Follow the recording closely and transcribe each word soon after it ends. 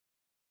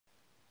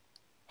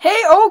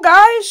Hey,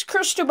 guys,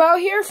 Chris Dubow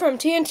here from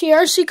TNT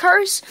RC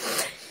Cars,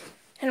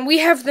 and we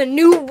have the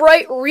new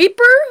Bright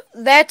Reaper.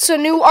 That's a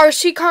new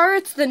RC car.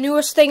 It's the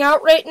newest thing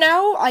out right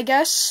now, I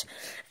guess.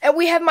 And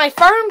we have my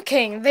Farm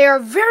King. They are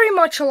very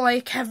much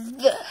alike.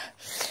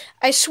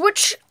 I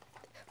switched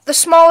the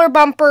smaller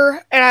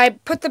bumper, and I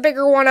put the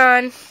bigger one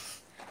on.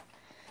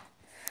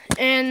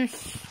 And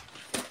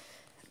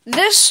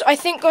this, I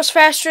think, goes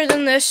faster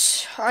than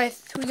this.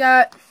 We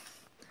got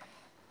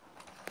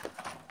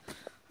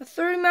a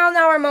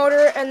 30-mile-an-hour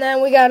motor, and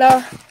then we got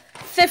a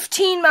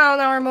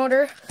 15-mile-an-hour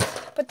motor,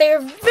 but they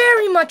are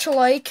very much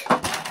alike,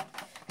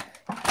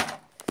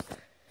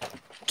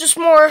 just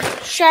more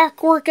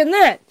shack work in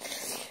that.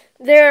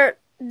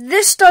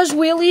 This does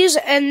wheelies,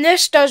 and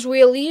this does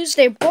wheelies.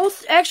 They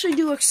both actually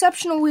do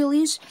exceptional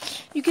wheelies.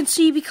 You can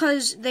see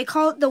because they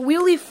call it the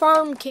Wheelie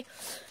Farm King,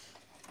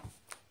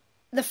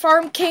 the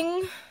Farm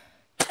King,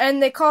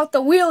 and they call it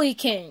the Wheelie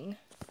King.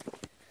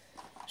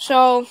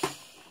 So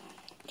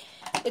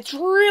it's a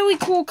really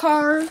cool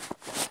car.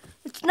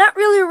 It's not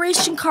really a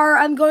racing car.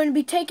 I'm going to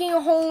be taking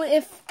it home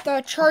if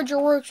the charger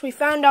works. We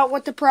found out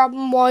what the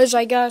problem was,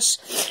 I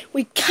guess.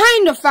 We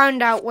kind of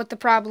found out what the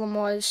problem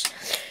was.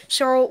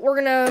 So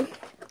we're going to...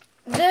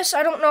 This,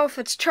 I don't know if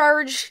it's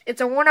charged.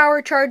 It's a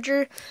 1-hour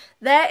charger.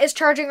 That is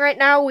charging right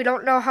now. We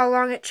don't know how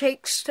long it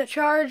takes to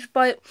charge,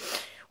 but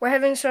we're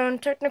having some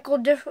technical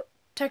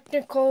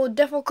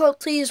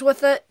difficulties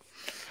with it.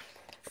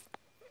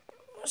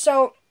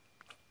 So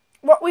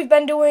what we've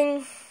been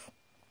doing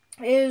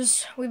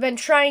is we've been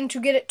trying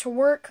to get it to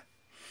work.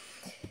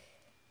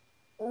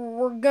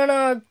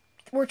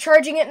 We're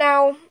charging it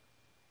now.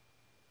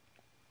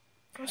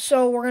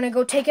 So we're gonna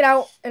go take it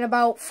out in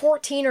about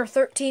 14 or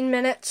 13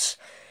 minutes.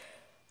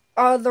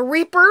 The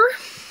Reaper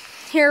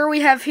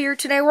we have here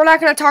today. We're not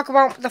gonna talk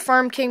about the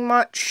Farm King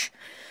much.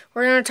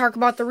 We're gonna talk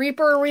about the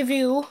Reaper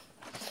review.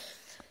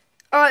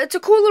 It's a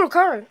cool little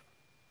car.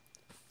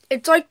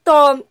 It's like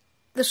the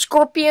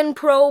Scorpion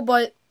Pro,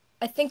 but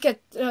I think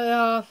it's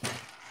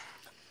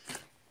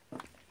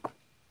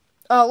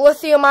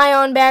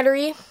lithium-ion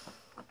battery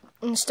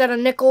instead of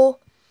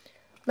nickel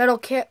metal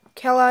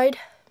halide.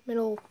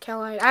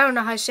 I don't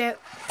know how to say it.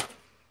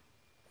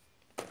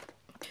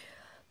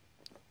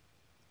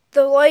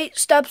 The light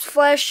stops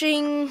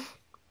flashing,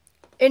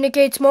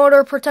 indicates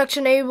motor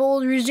protection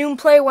enabled. Resume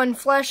play when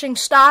flashing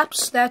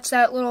stops. That's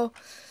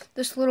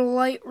this little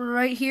light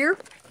right here.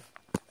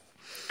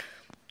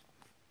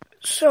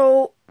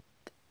 So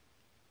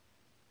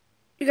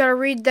you gotta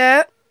read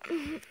that.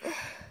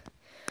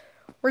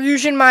 We're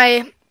using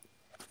my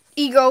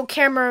Ego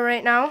camera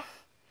right now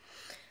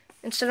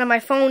instead of my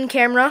phone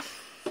camera.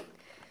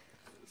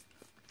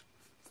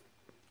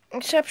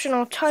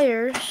 Exceptional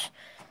tires.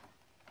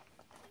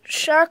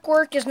 Shock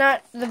work is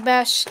not the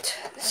best.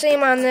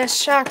 Same on this.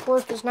 Shock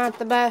work is not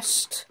the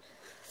best.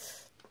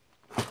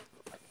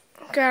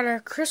 Got a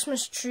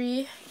Christmas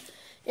tree.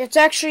 It's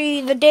actually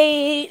the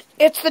day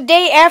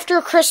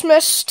after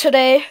Christmas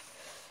today.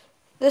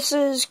 This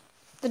is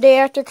the day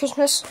after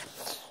Christmas.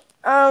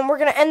 We're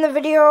gonna end the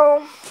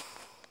video.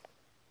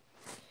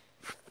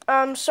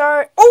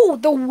 Sorry. Oh,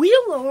 the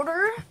wheel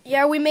loader.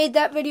 Yeah, we made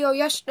that video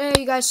yesterday.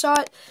 You guys saw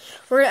it.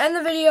 We're gonna end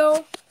the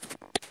video.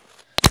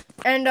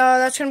 And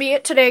that's gonna be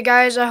it today,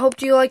 guys. I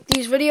hope you like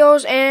these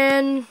videos,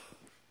 and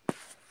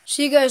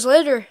see you guys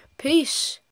later. Peace.